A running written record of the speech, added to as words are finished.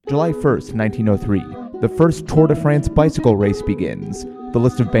July 1st, 1903, the first Tour de France bicycle race begins. The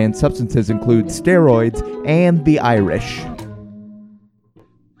list of banned substances includes steroids and the Irish.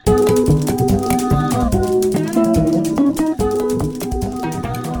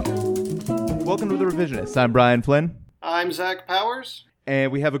 Welcome to The Revisionists. I'm Brian Flynn. I'm Zach Powers.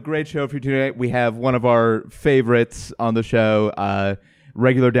 And we have a great show for you today. We have one of our favorites on the show,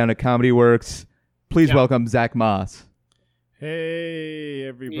 regular down at Comedy Works. Please welcome Zach Moss. Hey,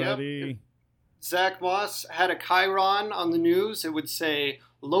 everybody. Yep. If Zach Moss had a chyron on the news, it would say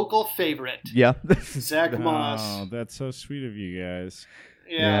local favorite. Yeah. Zach Moss. Oh, that's so sweet of you guys.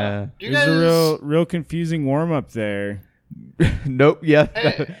 Yeah. It was a real confusing warm-up there. Nope. Yeah.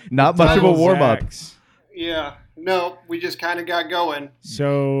 Hey, Not much of a warm-up. Yeah. No, we just kind of got going.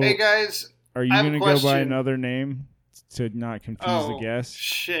 So, hey, guys. Are you going to go by another name to not confuse the guests?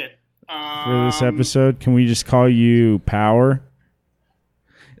 Shit. For this episode, can we just call you Power?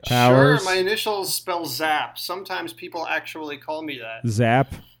 Powers? Sure, my initials spell Zap. Sometimes people actually call me that.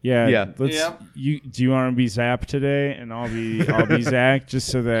 Zap? Yeah. Yeah. Do you want to be Zap today, and I'll be Zach, just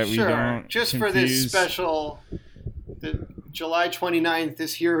so that we don't just confuse. for this special. July 29th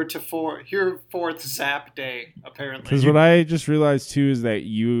is hereforth Zap Day, apparently. Because what I just realized, too, is that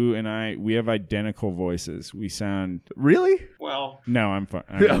you and we have identical voices. We sound... Really? Well... No, I'm fine.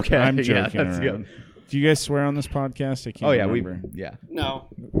 Okay. I'm joking around. Good. Do you guys swear on this podcast? I can't remember. No.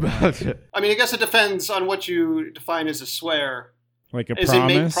 I mean, I guess it depends on what you define as a swear. Like a Is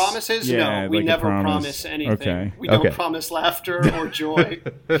promise? it make promises? Yeah, no, we like never promise anything. Okay. We don't promise laughter or joy.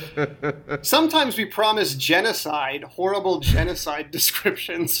 Sometimes we promise genocide, horrible genocide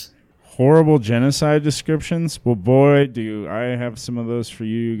descriptions. Horrible genocide descriptions? Well, boy, do I have some of those for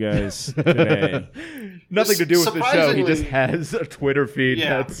you guys today. Nothing to do with the show. He just has a Twitter feed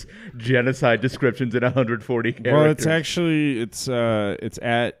that's genocide descriptions in 140 characters. Well, it's actually it's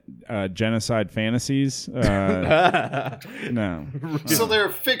at Genocide Fantasies. No. So there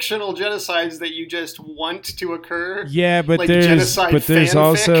are fictional genocides that you just want to occur. Yeah, but like there's fanfic?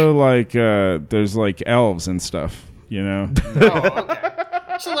 also like there's like elves and stuff. You know. Oh, okay.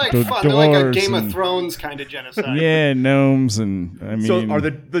 So like fun, they're like a Game of Thrones kind of genocide. Yeah, gnomes and I mean. So are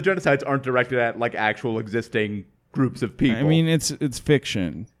the genocides aren't directed at like actual existing groups of people? I mean, it's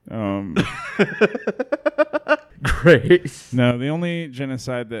fiction. Great. No, the only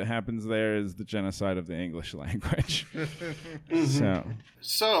genocide that happens there is the genocide of the English language. So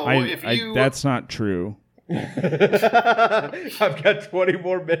that's not true. I've got 20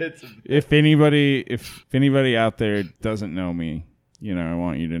 more minutes. If anybody out there doesn't know me, I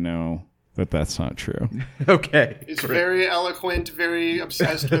want you to know that that's not true. Okay. He's very eloquent, very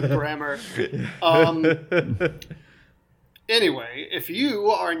obsessed with grammar. Anyway, if you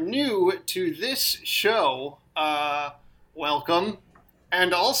are new to this show, welcome.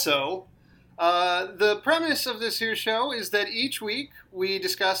 And also, the premise of this here show is that each week we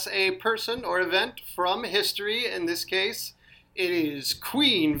discuss a person or event from history. In this case, it is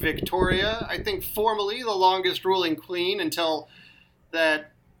Queen Victoria, I think formally the longest ruling queen until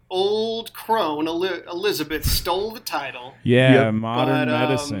that old crone Elizabeth stole the title. Yeah, modern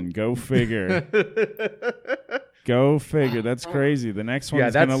medicine. Go figure. Go figure. That's crazy. The next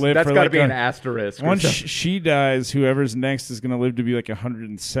one's going to live for that's got to be an asterisk. Once she dies, whoever's next is going to live to be like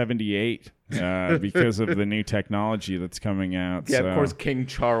 178 because of the new technology that's coming out. Yeah, so. Of course, King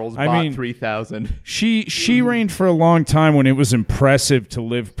Charles bought 3,000. She reigned for a long time when it was impressive to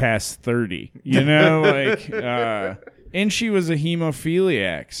live past 30. And she was a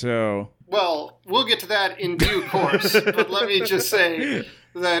hemophiliac, so... Well, we'll get to that in due course, but let me just say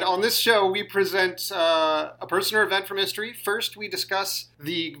that on this show we present a person or event from history. First, we discuss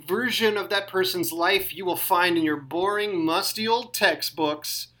the version of that person's life you will find in your boring, musty old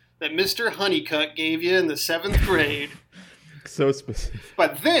textbooks that Mr. Honeycutt gave you in the 7th grade. So specific.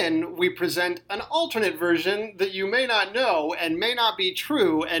 But then we present an alternate version that you may not know and may not be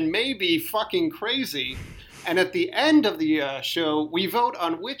true and may be fucking crazy. And at the end of the show, we vote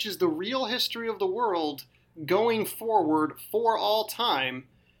on which is the real history of the world going forward for all time.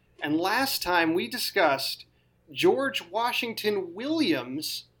 And last time we discussed George Washington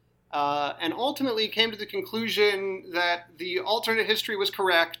Williams and ultimately came to the conclusion that the alternate history was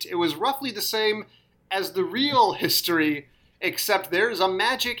correct. It was roughly the same as the real history, except there's a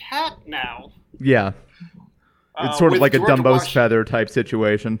magic hat now. Yeah. It's sort of like a Dumbo's feather type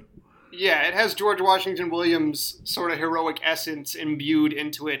situation. Yeah, it has George Washington Williams' sort of heroic essence imbued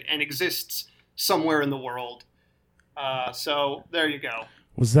into it and exists somewhere in the world. So there you go.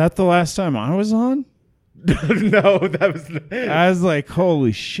 Was that the last time I was on? No, that was. I was like,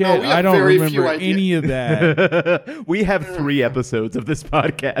 holy shit! No, we have I don't very few remember ideas. any of that. We have 3 episodes of this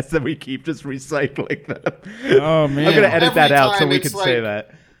podcast that we keep just recycling them. Oh man! I'm gonna edit Every that out so time we it's can say like-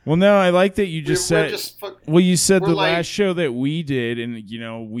 that. Well, no, I like that you just We're said. just Well, you said we're the like- last show that we did, and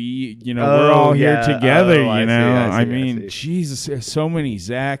we're Oh, all yeah. here together. Oh, I see, know, I see, I mean, see. Jesus, there's so many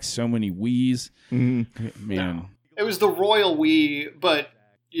Zachs, so many we's. Mhm. Man, it was the royal we, but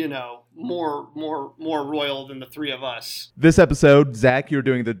more royal than the 3 of us. This episode, Zach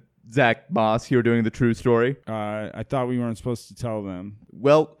Moss, you're doing the true story. I thought we weren't supposed to tell them.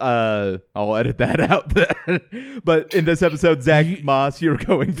 Well, I'll edit that out then. But in this episode, Zach Moss, you're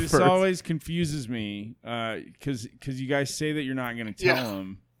going This first. always confuses me because you guys say that you're not going to tell Yeah.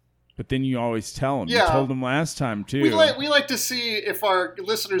 them, but then you always tell them. Yeah. You told them last time too. We like to see if our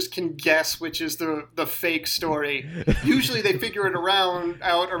listeners can guess which is the fake story. Usually they figure it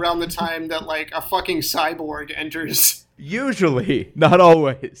out around the time that like a fucking cyborg enters. Usually, not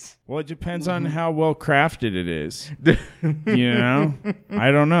always. Well, it depends on how well crafted it is. I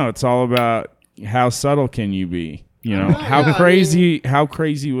don't know. It's all about how subtle can you be. How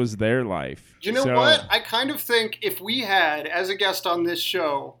crazy was their life? You know So- what? I kind of think if we had, as a guest on this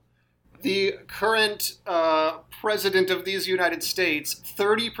show, the current president of these United States,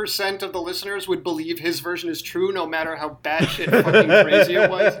 30% of the listeners would believe his version is true, no matter how batshit fucking crazy it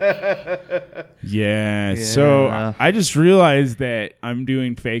was. Yeah. So I just realized that I'm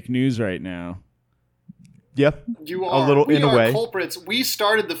doing fake news right now. Yep. You are. A little we in a are way. culprits. We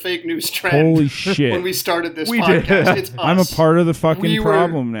started the fake news trend. Holy shit. When we started this We did. podcast. It's us. I'm a part of the fucking We were-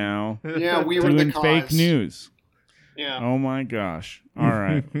 problem now. Yeah, we were the Doing cause. fake news. Yeah. Oh my gosh. All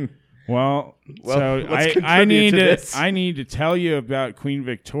right. Well, Well, so let's I contribute need to to this. I need to tell you about Queen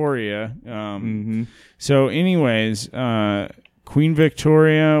Victoria. Mhm. So, anyways, Queen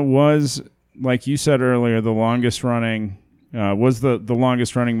Victoria was, like you said earlier, the longest running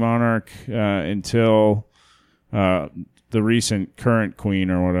monarch until the recent current queen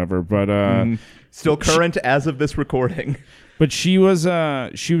or whatever. But Still current as of this recording. But she was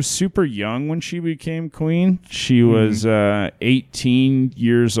super young when she became queen. She was 18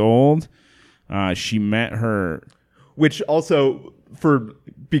 years old. She met her. Which also, for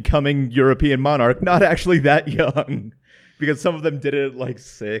becoming European monarch, not actually that young. Because some of them did it at like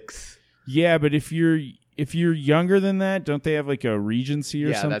 6. Yeah, but if you're younger than that, don't they have like a regency or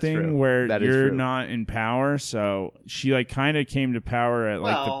Yeah, that's something true. where That is you're true. not in power? So she like kind of came to power at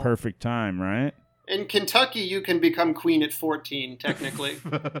like the Well- perfect time, right? In Kentucky, you can become queen at 14, technically.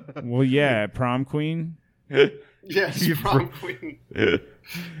 Well, yeah, prom queen. Yes, prom queen.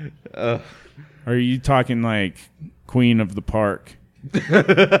 Are you talking like queen of the park?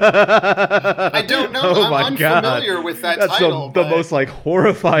 I don't know. Oh I'm my God. unfamiliar with that That's title. the but most like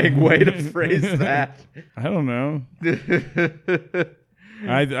horrifying way to phrase that. I don't know.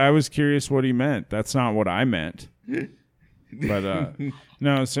 I was curious what he meant. That's not what I meant. But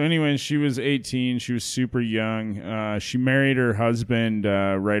no. So anyway, she was 18. She was super young. She married her husband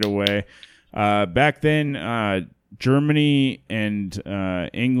right away. Back then, Germany and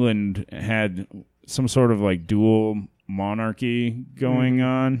England had some sort of like dual monarchy going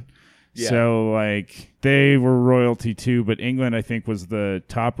on. Yeah. So like they were royalty too, but England I think was the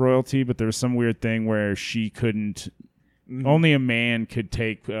top royalty. But there was some weird thing where she couldn't. Only a man could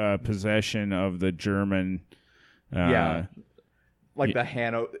take possession of the German. Yeah. Like the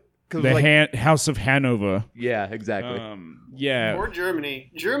Hanover. The House of Hanover. Yeah, exactly. Yeah. Or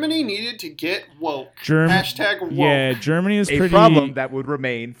Germany. Germany needed to get woke. Germ- Hashtag woke. Yeah, Germany is A pretty. problem that would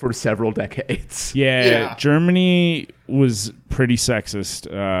remain for several decades. Yeah, Germany was pretty sexist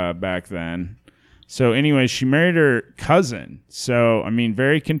back then. So anyway, she married her cousin. So I mean,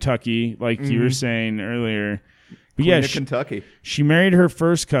 very Kentucky, like you were saying earlier. But Queen yeah, of Kentucky. she married her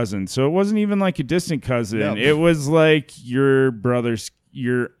first cousin. So it wasn't even like a distant cousin. No. It was like your brother's,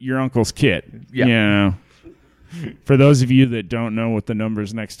 your uncle's kid. Yeah. You know? For those of you that don't know what the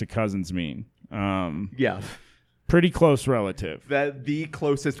numbers next to cousins mean, Yeah. pretty close relative. The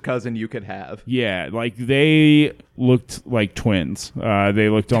closest cousin you could have. Yeah, like they looked like twins. They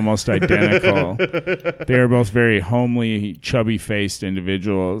looked almost identical. They were both very homely, chubby-faced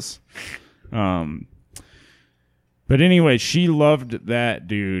individuals. But anyway, she loved that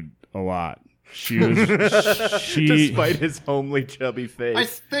dude a lot. She was Despite his homely, chubby face. I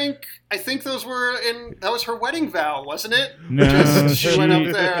think that was her wedding vow, wasn't it? No, she went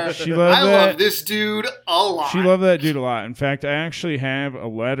up there. She loved I that. love this dude a lot. She loved that dude a lot. In fact, I actually have a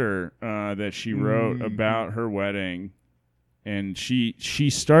letter that she wrote about her wedding, and she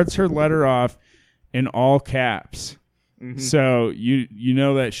starts her letter off in all caps. So you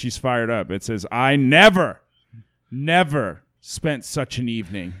know that she's fired up. It says, I never spent such an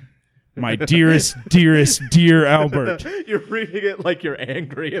evening. My dearest, dear Albert. You're reading it like you're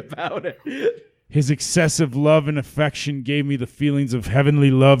angry about it. His excessive love and affection gave me the feelings of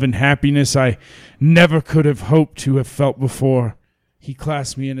heavenly love and happiness I never could have hoped to have felt before. He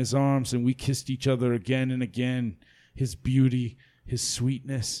clasped me in his arms, and we kissed each other again and again. His beauty, his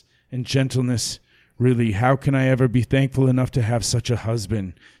sweetness, and gentleness. Really, how can I ever be thankful enough to have such a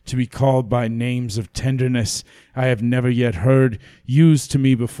husband, to be called by names of tenderness I have never yet heard used to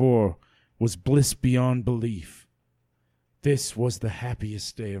me before, was bliss beyond belief. This was the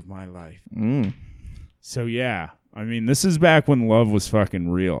happiest day of my life. So yeah, I mean, this is back when love was fucking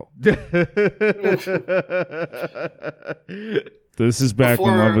real. This is back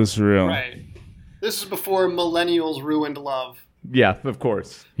when love was real. Right. This is before millennials ruined love. Yeah, of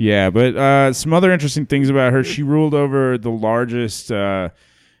course. Yeah, but some other interesting things about her. She ruled over the largest,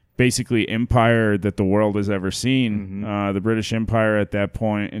 basically, empire that the world has ever seen. The British Empire at that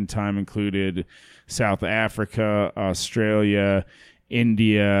point in time included South Africa, Australia,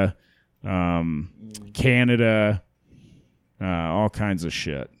 India, Canada, all kinds of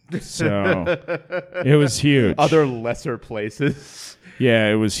shit. So it was huge. Other lesser places. Yeah,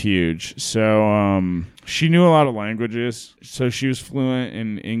 it was huge. So she knew a lot of languages. So she was fluent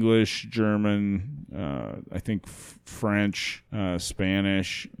in English, German, I think French,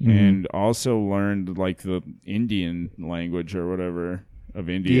 Spanish, and also learned like the Indian language or whatever of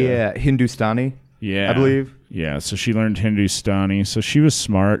India. Yeah, Hindustani. Yeah, I believe. Yeah, so she learned Hindustani. So she was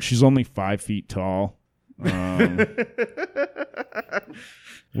smart. She's only 5 feet tall.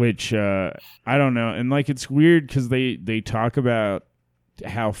 Which I don't know. And like it's weird because they talk about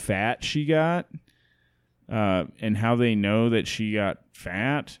how fat she got, and how they know that she got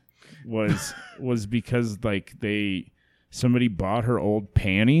fat was because like somebody bought her old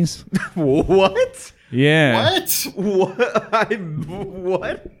panties. What? Yeah.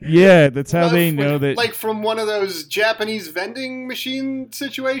 What? Yeah, that's how they know that. Like from one of those Japanese vending machine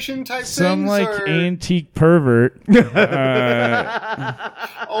situation type some things? Like or? Antique pervert.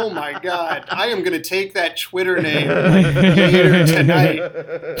 Oh my God. I am going to take that Twitter name later tonight.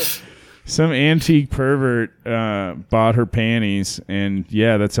 Some antique pervert bought her panties, and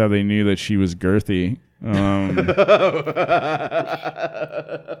yeah, that's how they knew that she was girthy. I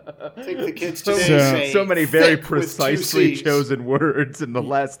think the kids today say so many very thick with 2 precisely Cs. chosen words in the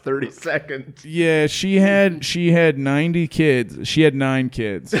last 30 seconds. Yeah, she had 90 kids. She had 9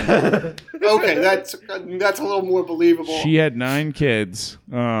 kids. Okay, that's a little more believable. She had 9 kids.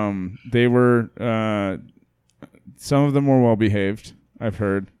 They were some of them were well behaved, I've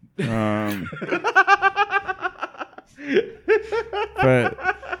heard. But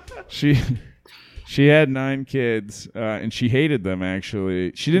she had 9 kids, and she hated them,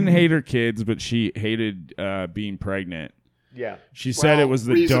 actually. She didn't hate her kids, but she hated being pregnant. Yeah. She said it was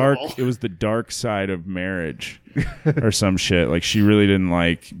the reasonable. dark side of marriage or some shit. Like she really didn't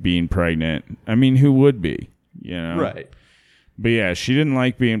like being pregnant. I mean, who would be, you know? Right. But yeah, she didn't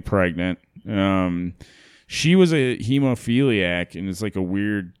like being pregnant. She was a hemophiliac, and it's like a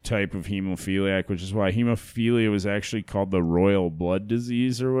weird type of hemophiliac, which is why hemophilia was actually called the royal blood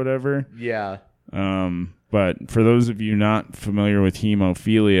disease or whatever. Yeah. But for those of you not familiar with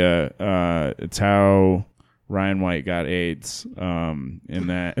hemophilia, it's how Ryan White got AIDS. In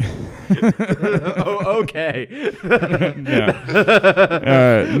that. Oh, okay.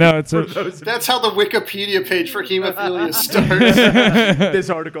 No, it's That's how the Wikipedia page for hemophilia starts. This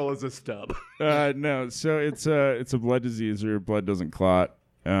article is a stub. no. So it's a blood disease where your blood doesn't clot.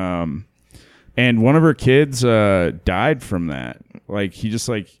 And one of her kids died from that. Like he just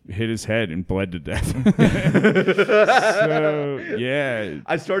like hit his head and bled to death. So yeah.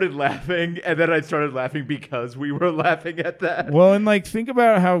 I started laughing, and then I started laughing because we were laughing at that. Well, and like think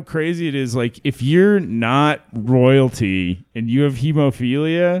about how crazy it is. Like if you're not royalty and you have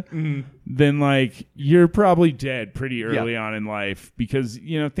hemophilia, then like you're probably dead pretty early on in life, because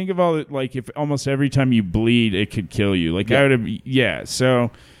you know, think of all the, like if almost every time you bleed it could kill you. Like I would have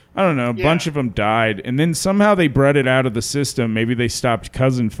so I don't know, a bunch of them died, and then somehow they bred it out of the system. Maybe they stopped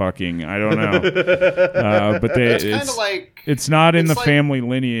cousin fucking. I don't know. But it's not in the family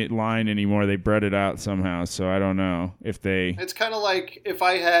lineage line anymore. They bred it out somehow, so I don't know if they... It's kind of like if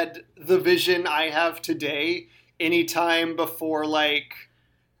I had the vision I have today, anytime before like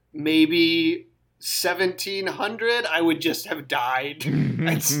maybe 1700, I would just have died.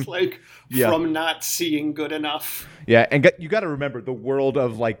 It's like from not seeing good enough. Yeah, and you got to remember, the world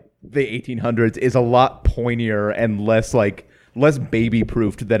of like the 1800s is a lot pointier and less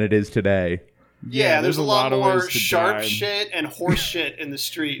baby-proofed than it is today. Yeah, there's a lot of more ways to sharp die. shit and horse shit in the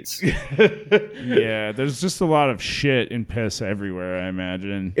streets. Yeah, there's just a lot of shit and piss everywhere, I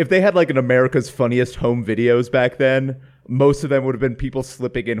imagine. If they had like an America's Funniest Home Videos back then, most of them would have been people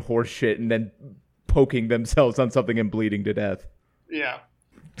slipping in horse shit and then poking themselves on something and bleeding to death. Yeah.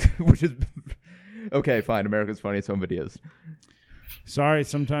 Which is okay, fine. America's Funniest Home Videos. Sorry,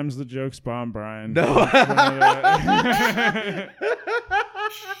 sometimes the jokes bomb, Brian. No.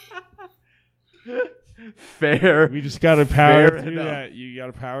 Fair. We just got to power Fair through enough. that. You got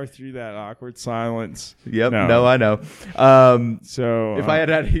to power through that awkward silence. Yep. No. No, I know. So If I had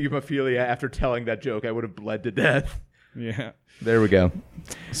had hemophilia after telling that joke, I would have bled to death. yeah. There we go.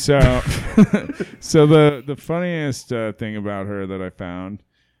 So, so the funniest thing about her that I found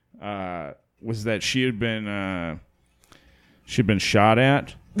was that she'd been shot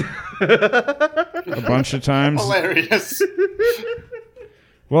at a bunch of times. Hilarious.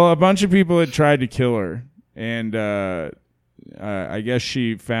 Well, a bunch of people had tried to kill her, and I guess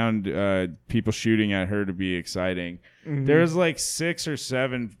she found people shooting at her to be exciting. Mm-hmm. There's like 6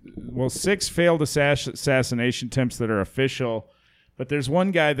 failed assassination attempts that are official, but there's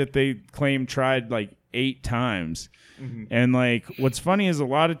one guy that they claim tried like 8 times. Mm-hmm. And like what's funny is a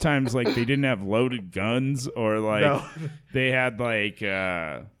lot of times like they didn't have loaded guns, or like they had like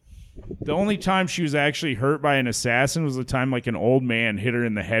the only time she was actually hurt by an assassin was the time like an old man hit her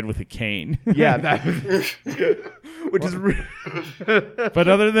in the head with a cane. Yeah, that which is but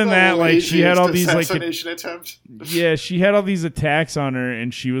other than that, like she had all these like assassination attempts. Yeah, she had all these attacks on her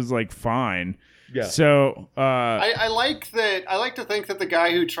and she was like fine. Yeah. So I like that. I like to think that the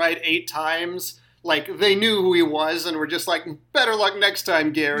guy who tried 8 times, like, they knew who he was and were just like, better luck next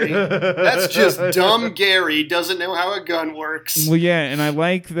time, Gary. That's just dumb Gary doesn't know how a gun works. well, yeah, and I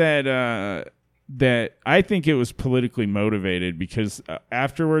like that that I think it was politically motivated, because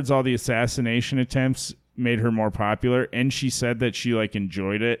afterwards all the assassination attempts made her more popular, and she said that she like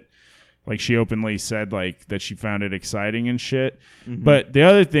enjoyed it. Like she openly said like that she found it exciting and shit. Mm-hmm. But the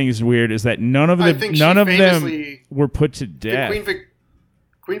other thing is weird is that none of them were put to death.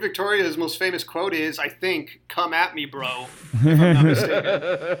 Queen Victoria's most famous quote is, I think, "Come at me, bro," if I'm not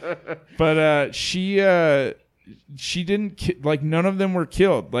mistaken. But she didn't like, none of them were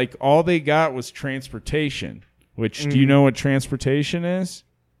killed. Like all they got was transportation. Which do you know what transportation is?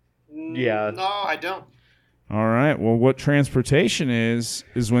 Yeah. No, I don't. All right. Well, what transportation is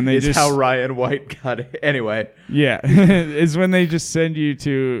when they just how Ryan White got it. Anyway. Yeah, is when they just send you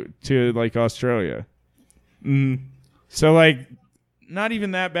to like Australia. So like, not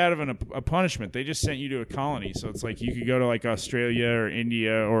even that bad of a punishment. They just sent you to a colony, so it's like you could go to like Australia or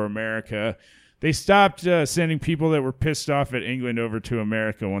India or America. They stopped sending people that were pissed off at England over to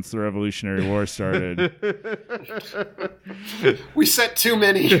America once the Revolutionary War started. We sent too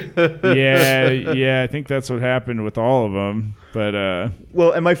many. Yeah, I think that's what happened with all of them. But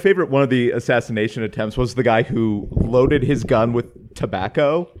well, and my favorite one of the assassination attempts was the guy who loaded his gun with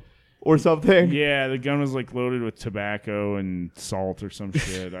tobacco or something. Yeah, the gun was like loaded with tobacco and salt or some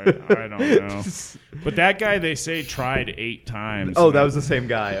shit. I don't know. But that guy, they say, tried 8 times. Oh, that was the same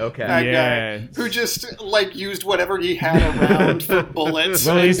guy. Okay. That Yeah. guy who just like used whatever he had around for bullets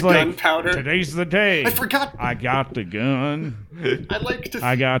Well, and he's like, gunpowder. today's the day. I forgot. I got the gun. I like to.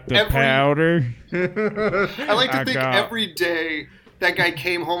 I got the powder. I like to I think got- every day that guy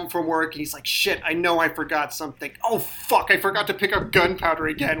came home from work and he's like, shit, I know I forgot something. Oh, fuck, I forgot to pick up gunpowder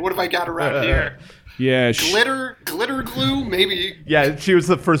again. What have I got around here? Yeah. Glitter glue? Maybe. Yeah, she was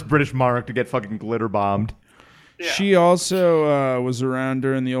the first British monarch to get fucking glitter bombed. Yeah. She also was around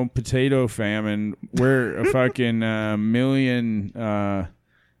during the old potato famine, where a fucking million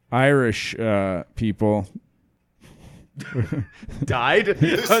Irish people Died?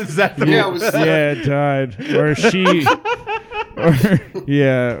 Is that the Yeah, it was. died.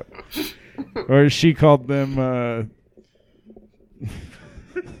 Or she called them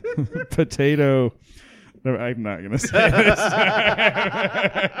potato. No, I'm not gonna say this.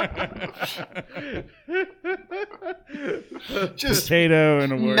 Just Potato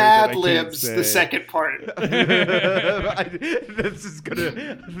in a word that I Mad can't Libs, say. the second part. This is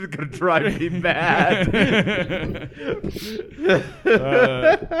gonna drive me mad.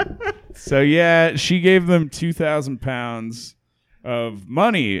 So yeah, she gave them 2,000 pounds of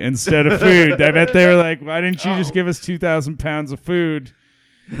money instead of food. I bet they were like, "Why didn't you just give us 2,000 pounds of food?"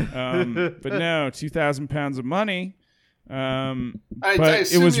 But no, 2,000 pounds of money. I But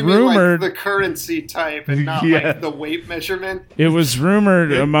assume it was you mean, rumored. like, the currency type and not Yeah. like the weight measurement. It was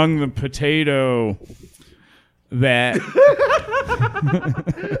rumored among the potato that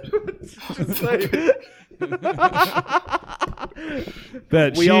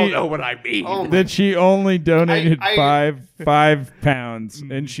that We she all know what I mean. Oh my- that she only donated I- five pounds,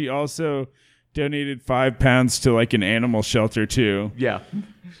 and she also donated £5 to like an animal shelter too, Yeah.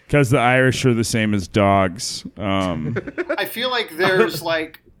 because the Irish are the same as dogs. I feel like there's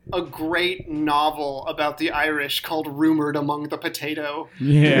like a great novel about the Irish called Rumored Among the Potato. It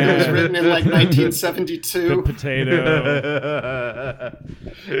was Yeah, written in like 1972. the potato.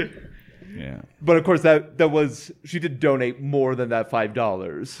 Yeah. But of course, that was she did donate more than that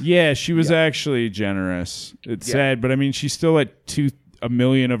 $5. Yeah, she was actually generous. It's Yeah. sad, but I mean, she still let 1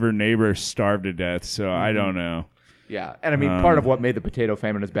 million of her neighbors starve to death. So I don't know. Yeah, and I mean, part of what made the potato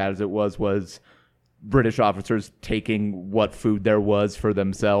famine as bad as it was British officers taking what food there was for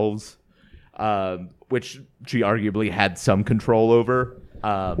themselves, which she arguably had some control over.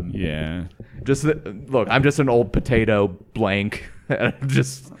 Yeah. Look, I'm just an old potato blank. I'm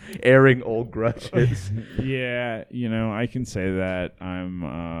just airing old grudges. Yeah, I can say that I'm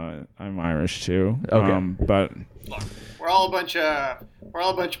Irish too. Okay. But We're all a bunch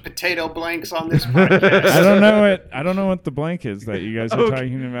of potato blanks on this podcast. I don't know what the blank is that you guys are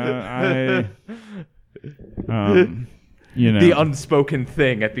talking about. The unspoken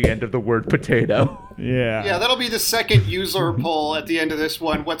thing at the end of the word potato. Yeah. Yeah, that'll be the second user poll at the end of this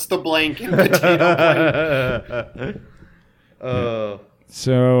one. What's the blank in potato blank?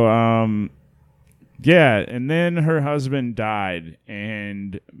 So, yeah, and then her husband died,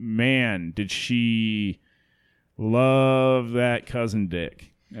 and man, did she love that cousin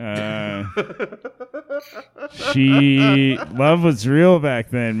Dick. Love was real back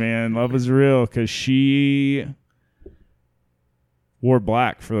then, man. Love was real because she wore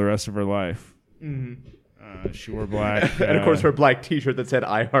black for the rest of her life. She wore black. And of course, her black T-shirt that said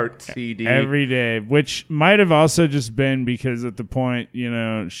 "I Heart CD" every day, which might have also just been because at the point,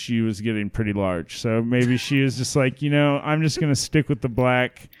 she was getting pretty large. So maybe she was just like, I'm just going to stick with the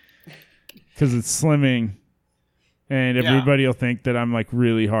black because it's slimming. And everybody will think that I'm like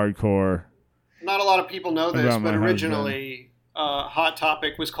really hardcore. Not a lot of people know this, About but my originally Hot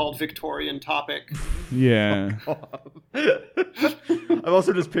Topic was called Victorian Topic. Yeah. I'm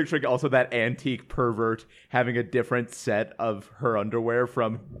also just picturing also that antique pervert having a different set of her underwear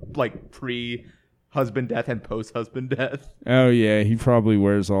from like pre-husband death and post-husband death. Oh, yeah. He probably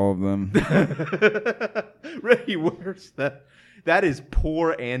wears all of them. He wears that. That is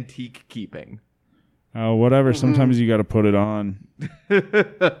poor antique keeping. Oh, whatever. Sometimes you got to put it on.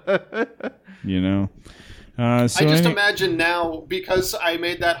 I just imagine now, because I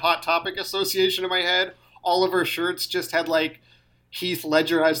made that Hot Topic association in my head, all of her shirts just had like Heath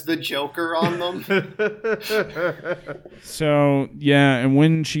Ledger as the Joker on them. So, yeah, and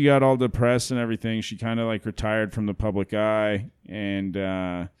when she got all depressed and everything, she kind of like retired from the public eye,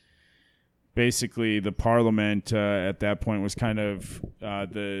 and basically the parliament at that point was kind of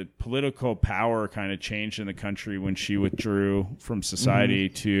the political power kind of changed in the country when she withdrew from society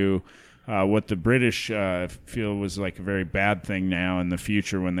to what the British feel was like a very bad thing now in the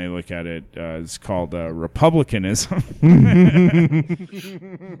future when they look at it. It's called republicanism.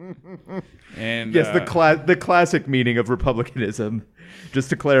 And Yes, the classic meaning of republicanism, just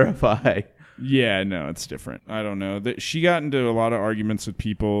to clarify. yeah, no, it's different. I don't know. She got into a lot of arguments with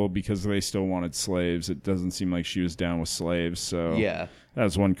people because they still wanted slaves. It doesn't seem like she was down with slaves. So Yeah. that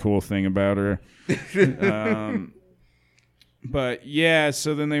was one cool thing about her. But yeah,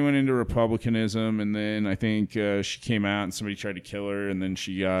 so then they went into republicanism, and then I think she came out and somebody tried to kill her, and then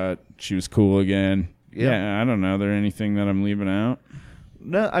she was cool again. Yeah, I don't know. There anything that I'm leaving out?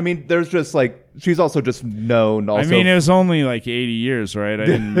 No, I mean, there's just like she's also just known. Also, I mean, it was only like 80 years, right? I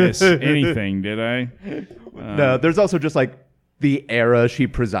didn't miss anything, did I? no, there's also just like the era she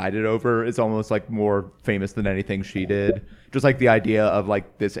presided over is almost like more famous than anything she did. Just like the idea of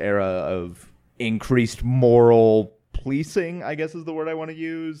like this era of increased moral policing, I guess is the word I want to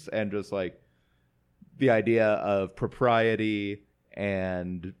use, and just like the idea of propriety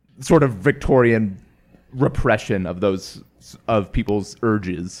and sort of Victorian repression of people's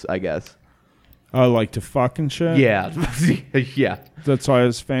urges, I guess. Oh, like to fuck and shit? Yeah. Yeah. That's why it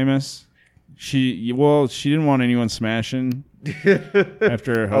was famous. She didn't want anyone smashing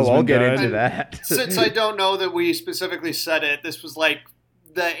after her husband I'll get died. into that. Since I don't know that we specifically said it, this was like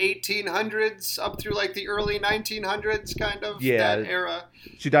the 1800s up through like the early 1900s, kind of, Yeah. that era.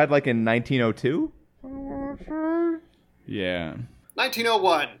 She died like in 1902? Yeah.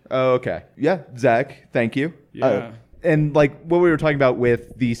 1901. Oh, okay. Yeah, Zach, thank you. Yeah. And like what we were talking about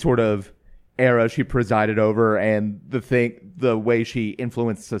with the sort of era she presided over and the way she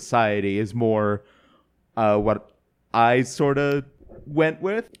influenced society is more what I sort of went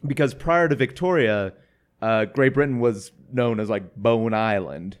with. Because prior to Victoria, Great Britain was known as like Bone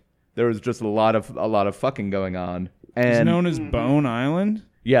Island. There was just a lot of fucking going on. And It's known as Bone Island?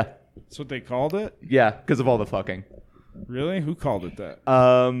 yeah, That's what they called it? yeah, because of all the fucking. Really? Who called it that?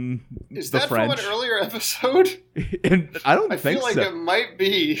 Is The that French. from an earlier episode? And I don't I think feel like so. it might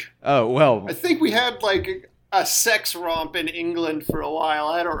be. Oh well, I think we had like a sex romp in England for a while.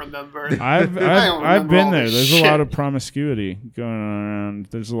 I don't remember. I've don't I've remember been all there. this There's shit. a lot of promiscuity going on around.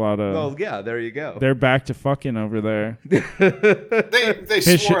 There's a lot of. well, yeah. There you go. They're back to fucking over there. They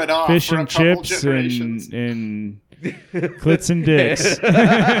swore it off fish for a and couple chips generations. and clits and dicks.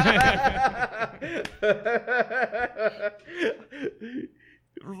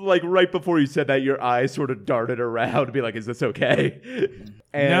 Like right before you said that, your eyes sort of darted around to be like, "Is this okay?"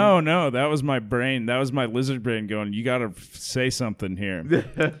 And No, that was my brain. That was my lizard brain going, you got to say something here.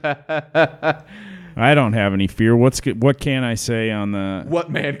 I don't have any fear. What can I say on the, what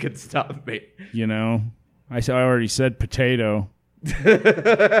man can stop me? you know? I already said potato.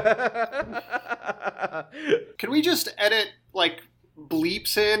 Can we just edit like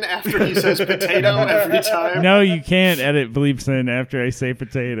bleeps in after he says potato every time? No, you can't edit bleeps in after I say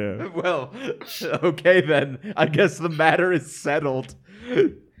potato. Well, okay then. I guess the matter is settled.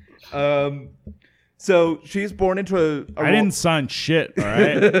 So she's born into a I didn't sign shit, all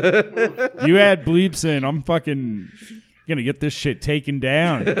right? You add bleeps in, I'm fucking gonna get this shit taken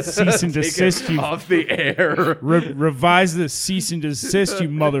down. Cease and Take desist, it you. off the air. Revise the cease and desist, you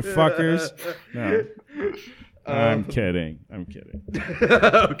motherfuckers. No. I'm kidding. Okay.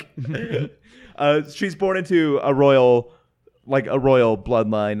 She's born into a royal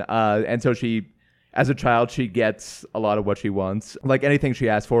bloodline, and so she, as a child, she gets a lot of what she wants, like anything she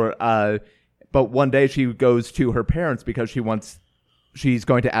asks for. But one day she goes to her parents because she's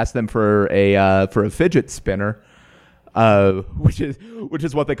going to ask them for a fidget spinner, which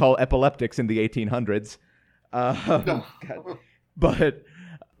is what they call epileptics in the 1800s.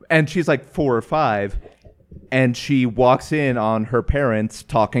 And she's like 4 or 5. And she walks in on her parents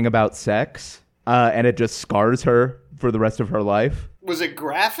talking about sex, and it just scars her for the rest of her life. Was it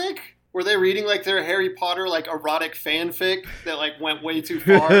graphic? Were they reading like their Harry Potter like erotic fanfic that like went way too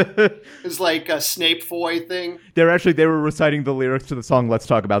far? It's like a Snape Foy thing. They were reciting the lyrics to the song "Let's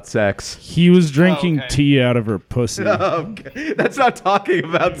Talk About Sex." He was drinking okay. tea out of her pussy. Okay. That's not talking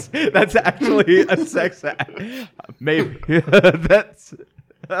about. That's actually a sex act. Maybe that's.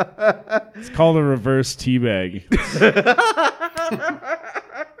 It's called a reverse teabag.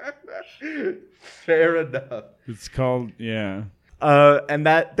 Fair enough. It's called, yeah. And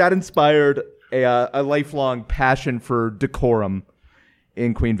that inspired a lifelong passion for decorum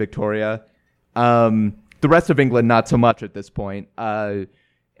in Queen Victoria. The rest of England, not so much at this point. And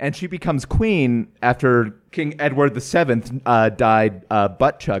she becomes queen after King Edward VII died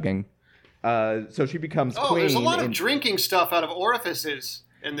butt chugging. So she becomes queen. Oh, there's a lot of drinking stuff out of orifices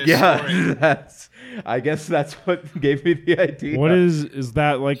in this Yeah, story. I guess that's what gave me the idea. What is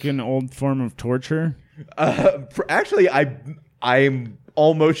that like an old form of torture? Actually, I'm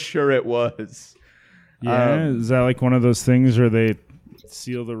almost sure it was. Yeah, is that like one of those things where they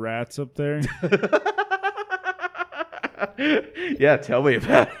seal the rats up there? Yeah, tell me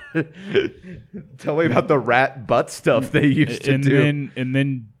about the rat butt stuff they used to do.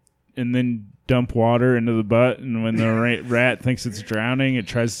 And then dump water into the butt, and when the rat thinks it's drowning, it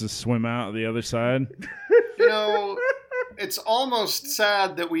tries to swim out the other side. You know, it's almost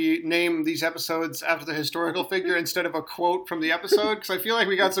sad that we name these episodes after the historical figure instead of a quote from the episode, because I feel like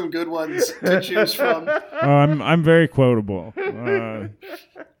we got some good ones to choose from. Oh, I'm very quotable.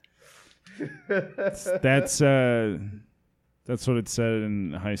 That's what it said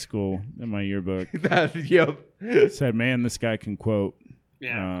in high school in my yearbook. Yep. It said, "Man, this guy can quote."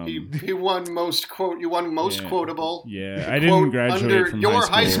 Yeah, he won most quote. You won most quotable. Yeah, I Quote didn't graduate under from your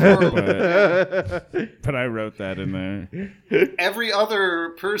high school, high but I wrote that in there. Every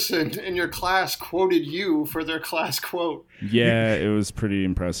other person in your class quoted you for their class quote. Yeah, it was pretty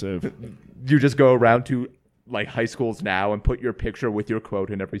impressive. You just go around to like high schools now and put your picture with your quote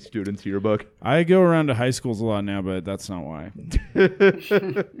in every student's yearbook. I go around to high schools a lot now, but that's not why.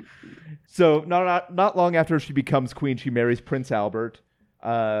 So not long after she becomes queen, she marries Prince Albert.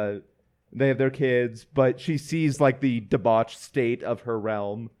 They have their kids, but she sees like the debauched state of her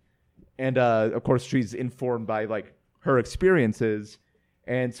realm, and of course she's informed by like her experiences,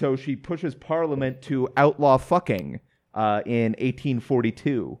 and so she pushes Parliament to outlaw fucking in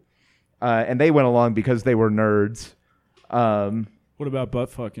 1842, and they went along because they were nerds. What about butt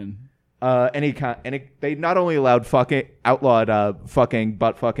fucking? They not only outlawed fucking,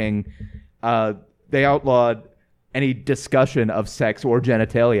 butt fucking, they outlawed any discussion of sex or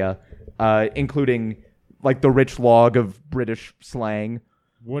genitalia, including like the rich log of British slang.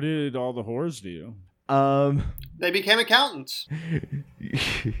 What did all the whores do? They became accountants.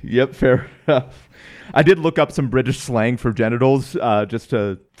 Yep, fair enough. I did look up some British slang for genitals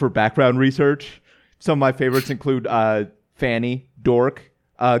for background research. Some of my favorites include fanny, dork,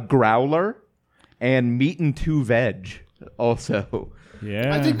 growler, and meat and two veg also.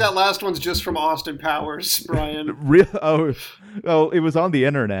 Yeah. I think that last one's just from Austin Powers, Brian. Oh, it was on the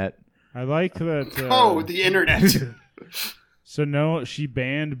internet. I like that. The internet. So no, she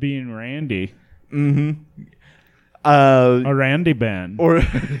banned being Randy. Mm-hmm. A Randy ban. Or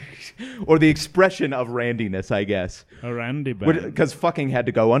the expression of randiness, I guess. A Randy ban. Because fucking had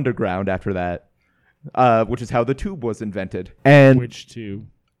to go underground after that. Which is how the tube was invented. And which tube?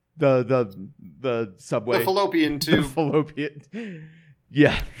 The subway. The fallopian tube. The fallopian.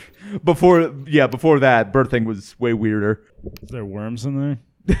 Yeah. Before that, birthing was way weirder. Is there worms in there?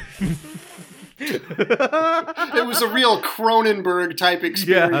 It was a real Cronenberg type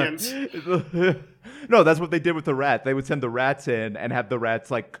experience. Yeah. No, that's what they did with the rat. They would send the rats in and have the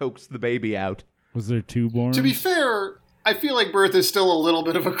rats like coax the baby out. Was there tube worms? To be fair, I feel like birth is still a little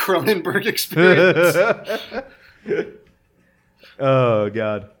bit of a Cronenberg experience. Oh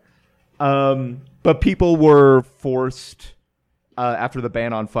God. But people were forced after the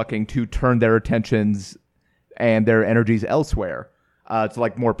ban on fucking to turn their attentions and their energies elsewhere to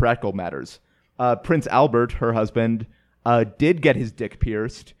like more practical matters. Prince Albert, her husband, did get his dick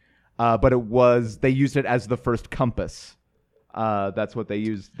pierced, but they used it as the first compass. That's what they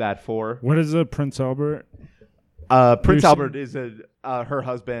used that for. What is a Prince Albert? Prince Albert is her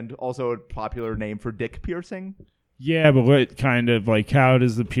husband, also a popular name for dick piercing. Yeah, but what kind of how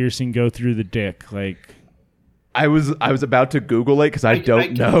does the piercing go through the dick? Like, I was about to Google it because I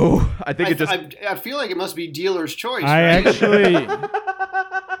don't know. I think I feel like it must be dealer's choice. I right? actually.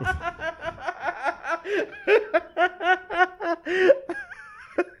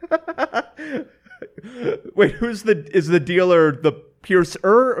 Wait, is the dealer the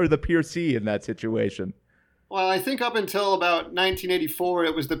piercer or the piercee in that situation? Well, I think up until about 1984,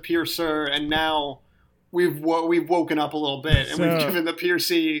 it was the piercer, and now we've woken up a little bit, and we've given the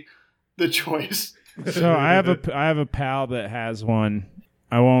piercee the choice. So I have a pal that has one.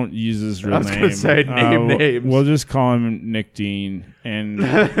 I won't use his real name. I was going to say names. We'll just call him Nick Dean, and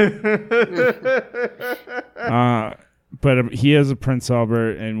but he has a Prince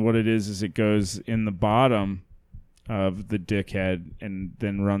Albert, and what it is it goes in the bottom of the dickhead and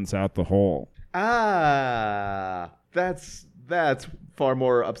then runs out the hole. Ah, that's far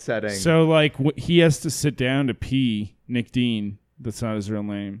more upsetting. So he has to sit down to pee. Nick Dean, that's not his real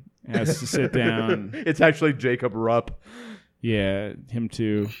name. Has to sit down. It's actually Jacob Rupp. Yeah, him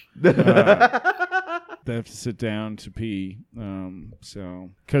too. They have to sit down to pee.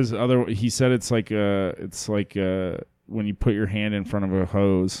 Because he said it's like when you put your hand in front of a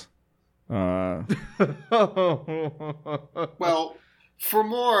hose. Well, for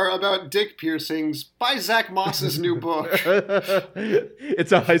more about dick piercings, buy Zach Moss's new book.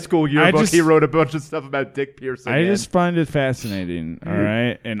 It's a high school yearbook. He wrote a bunch of stuff about dick piercing. I just find it fascinating, all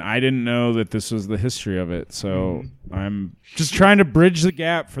right? And I didn't know that this was the history of it, so I'm just trying to bridge the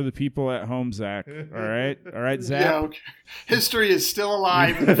gap for the people at home, Zach. All right? All right, Zach? Yeah, okay. History is still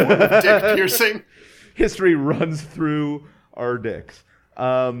alive in the form of dick piercing. History runs through our dicks.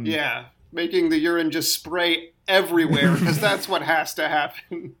 Yeah, making the urine just spray everywhere, because that's what has to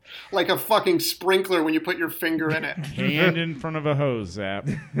happen. Like a fucking sprinkler when you put your finger in it. Hand in front of a hose, Zap.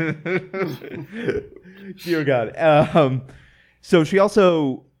 Dear God. So she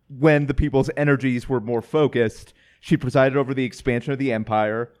also, when the people's energies were more focused, she presided over the expansion of the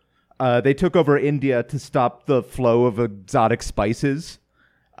empire. They took over India to stop the flow of exotic spices.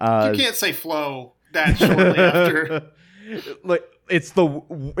 You can't say flow that shortly after. Like it's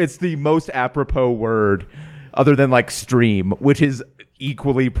the most apropos word other than stream, which is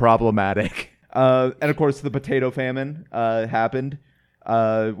equally problematic. And of course, the potato famine happened,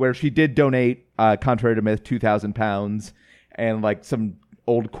 where she did donate, contrary to myth, 2,000 pounds and some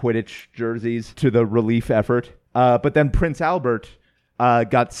old Quidditch jerseys to the relief effort. But then Prince Albert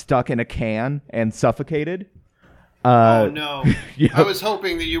got stuck in a can and suffocated. Oh no! Yep. I was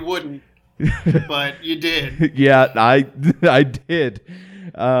hoping that you wouldn't, but you did. Yeah, I did.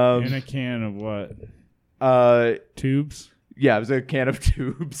 In a can of what? Tubes? Yeah, it was a can of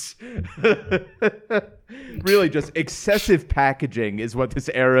tubes. Really, just excessive packaging is what this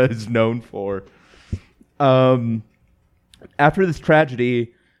era is known for. After this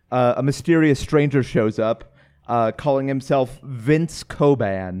tragedy, a mysterious stranger shows up, calling himself Vince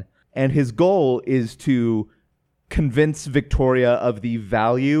Coban, and his goal is to convince Victoria of the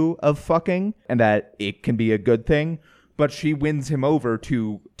value of fucking and that it can be a good thing. But she wins him over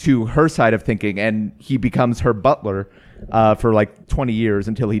to her side of thinking, and he becomes her butler for like 20 years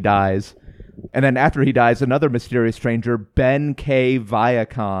until he dies. And then after he dies, another mysterious stranger, Ben K.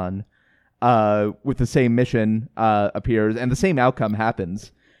 Viacon, with the same mission, appears, and the same outcome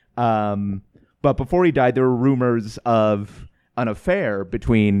happens. But before he died, there were rumors of an affair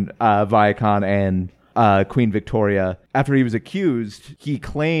between Viacon and Queen Victoria. After he was accused, he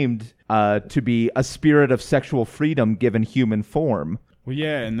claimed to be a spirit of sexual freedom given human form. Well,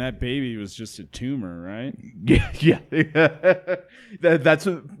 yeah, and that baby was just a tumor, right? Yeah. That's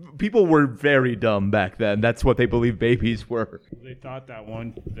people were very dumb back then. That's what they believed babies were. They thought that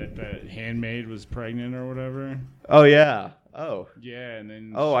the handmaid was pregnant or whatever. Oh yeah. Oh. Yeah, and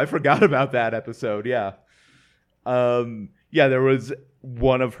then I forgot about that episode. Yeah. Yeah, there was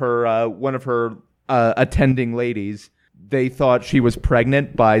one of her attending ladies. They thought she was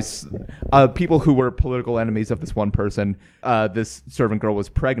pregnant by people who were political enemies of this one person. This servant girl was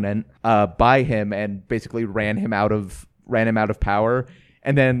pregnant by him and basically ran him out of power.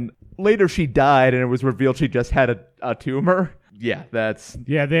 And then later she died, and it was revealed she just had a tumor. Yeah,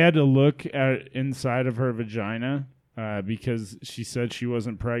 they had to look at inside of her vagina because she said she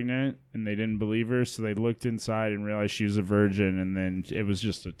wasn't pregnant, and they didn't believe her. So they looked inside and realized she was a virgin, and then it was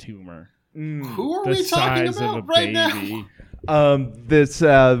just a tumor. Who are we talking about right now?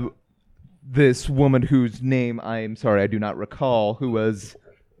 This woman whose name I'm sorry I do not recall, who was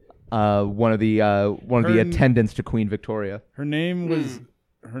one of the attendants to Queen Victoria. Her name was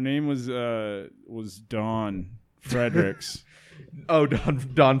Dawn Fredericks. Oh,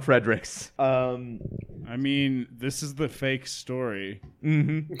 Dawn Fredericks. I mean, this is the fake story.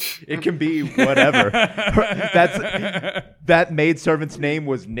 Mm-hmm. It can be whatever. That maidservant's name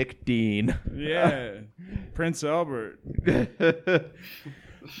was Nick Dean. Yeah, Prince Albert.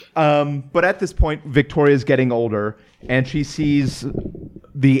 But at this point, Victoria's getting older, and she sees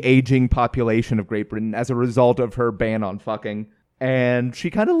the aging population of Great Britain as a result of her ban on fucking, and she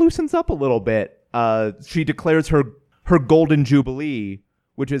kind of loosens up a little bit. She declares her Golden Jubilee,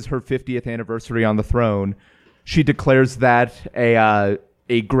 which is her 50th anniversary on the throne. She declares that a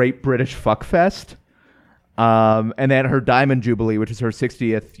Great British Fuckfest. And then her Diamond Jubilee, which is her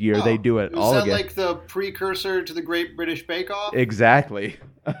 60th year, they do it all again. Is that like the precursor to the Great British Bake Off? Exactly.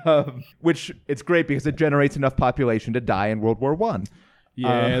 Which it's great because it generates enough population to die in World War I.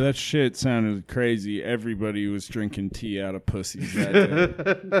 Yeah, that shit sounded crazy. Everybody was drinking tea out of pussies that day.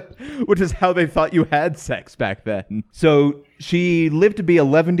 Which is how they thought you had sex back then. So she lived to be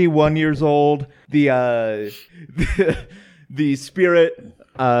 11 years old. The spirit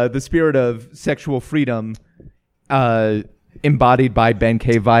of sexual freedom, embodied by Ben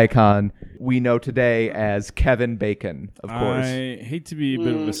K. Viacon, we know today as Kevin Bacon, of course. I hate to be a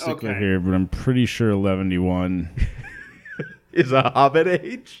bit of a stickler here, but I'm pretty sure 11 is a Hobbit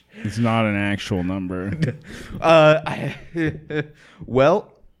age. It's not an actual number.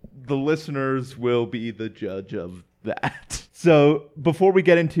 Well, the listeners will be the judge of that. So before we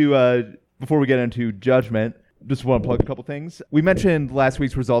get into judgment, just want to plug a couple things. We mentioned last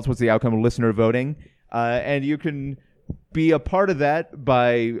week's results was the outcome of listener voting, and you can be a part of that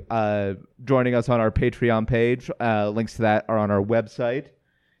by joining us on our Patreon page. Links to that are on our website.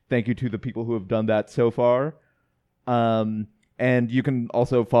 Thank you to the people who have done that so far. And you can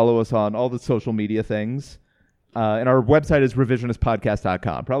also follow us on all the social media things. And our website is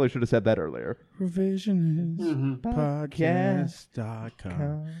revisionistpodcast.com. Probably should have said that earlier.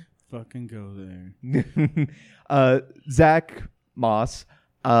 Revisionistpodcast.com. Fucking go there. Zach Moss,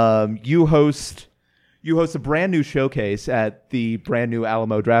 you host a brand new showcase at the brand new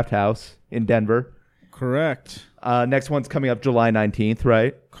Alamo Draft House in Denver. Correct. Next one's coming up July 19th,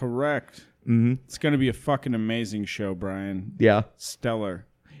 right? Correct. Mm-hmm. It's going to be a fucking amazing show, Brian. Yeah. Stellar.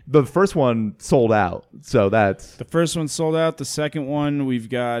 The first one sold out, so that's... The first one sold out. The second one, we've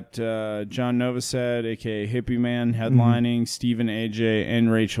got John Novosad, a.k.a. Hippie Man, headlining, Stephen AJ,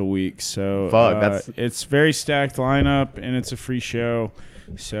 and Rachel Weeks. So it's very stacked lineup, and it's a free show.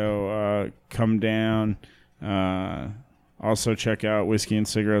 So come down. Also check out Whiskey and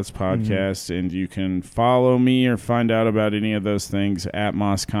Cigarettes podcast, and you can follow me or find out about any of those things at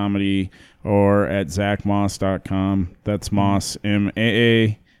Moss Comedy or at ZachMoss.com. That's Moss,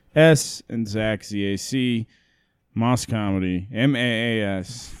 M-A-A-S, and Zach, Z-A-C, Moss Comedy,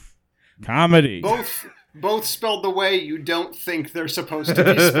 M-A-A-S, comedy. Both spelled the way you don't think they're supposed to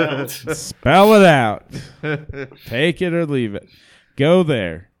be spelled. Spell it out. Take it or leave it. Go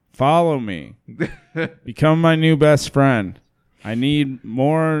there. Follow me. Become my new best friend. I need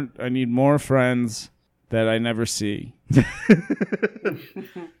more friends. that I never see.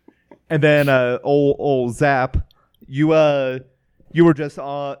 And then old Zap, you were just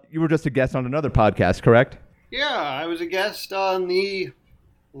a guest on another podcast, correct? Yeah, I was a guest on the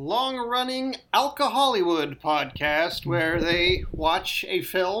long-running Alka Hollywood podcast where they watch a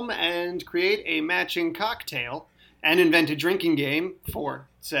film and create a matching cocktail and invent a drinking game for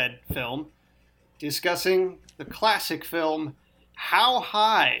said film, discussing the classic film How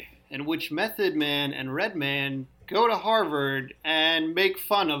High, in which Method Man and Redman go to Harvard and make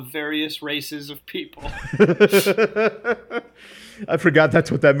fun of various races of people. I forgot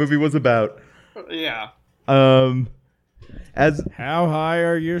that's what that movie was about. Yeah. As How high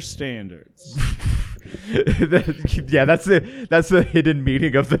are your standards? yeah, that's the hidden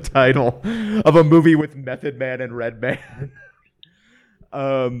meaning of the title of a movie with Method Man and Redman.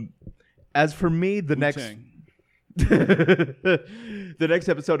 As for me, the next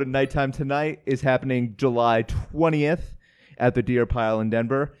episode of Nighttime Tonight is happening July 20th at the Deer Pile in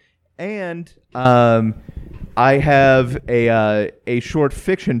Denver, and I have a short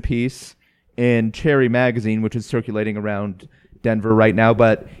fiction piece in Cherry Magazine, which is circulating around Denver right now.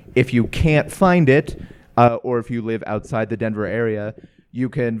 But if you can't find it, or if you live outside the Denver area, you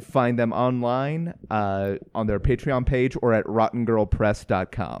can find them online on their Patreon page or at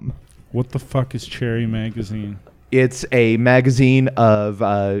rottengirlpress.com. What the fuck is Cherry Magazine? It's a magazine of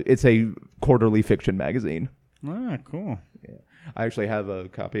it's a quarterly fiction magazine. Ah, cool. Yeah. I actually have a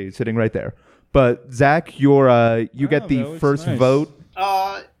copy sitting right there. But Zach, you get the first nice. vote.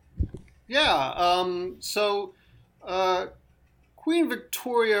 So Queen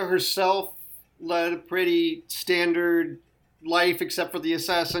Victoria herself led a pretty standard life except for the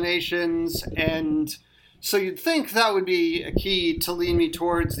assassinations, and so you'd think that would be a key to lean me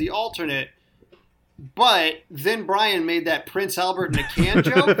towards the alternate. But then Brian made that Prince Albert in a can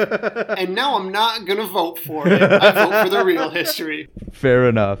joke, and now I'm not going to vote for it. I vote for the real history. Fair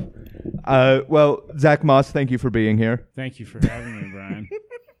enough. Well, Zach Moss, thank you for being here. Thank you for having me, Brian.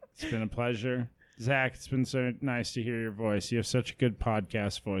 It's been a pleasure. Zach, it's been so nice to hear your voice. You have such a good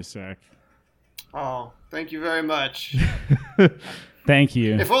podcast voice, Zach. Oh, thank you very much. Thank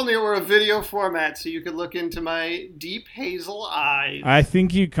you. If only it were a video format so you could look into my deep hazel eyes. I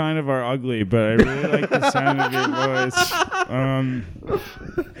think you kind of are ugly, but I really like the sound of your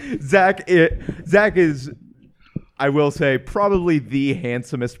voice. Zach is, I will say, probably the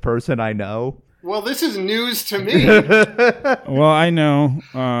handsomest person I know. Well, this is news to me. Well, I know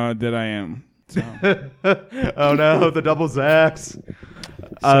that I am. So. Oh no, the double Zachs.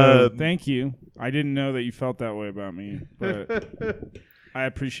 So, thank you. I didn't know that you felt that way about me, but I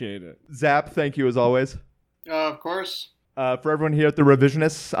appreciate it. Zap, thank you as always. Of course. For everyone here at the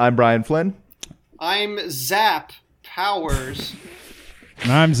Revisionists, I'm Brian Flynn. I'm Zap Powers.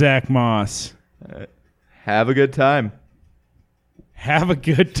 And I'm Zach Moss. Have a good time. Have a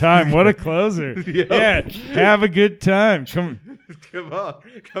good time. What a closer. Yep. Yeah, have a good time. Come on.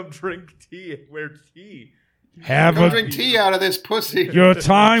 Come drink tea. Wear tea. Have Don't drink tea out of this pussy. Your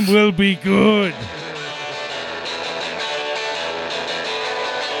time will be good.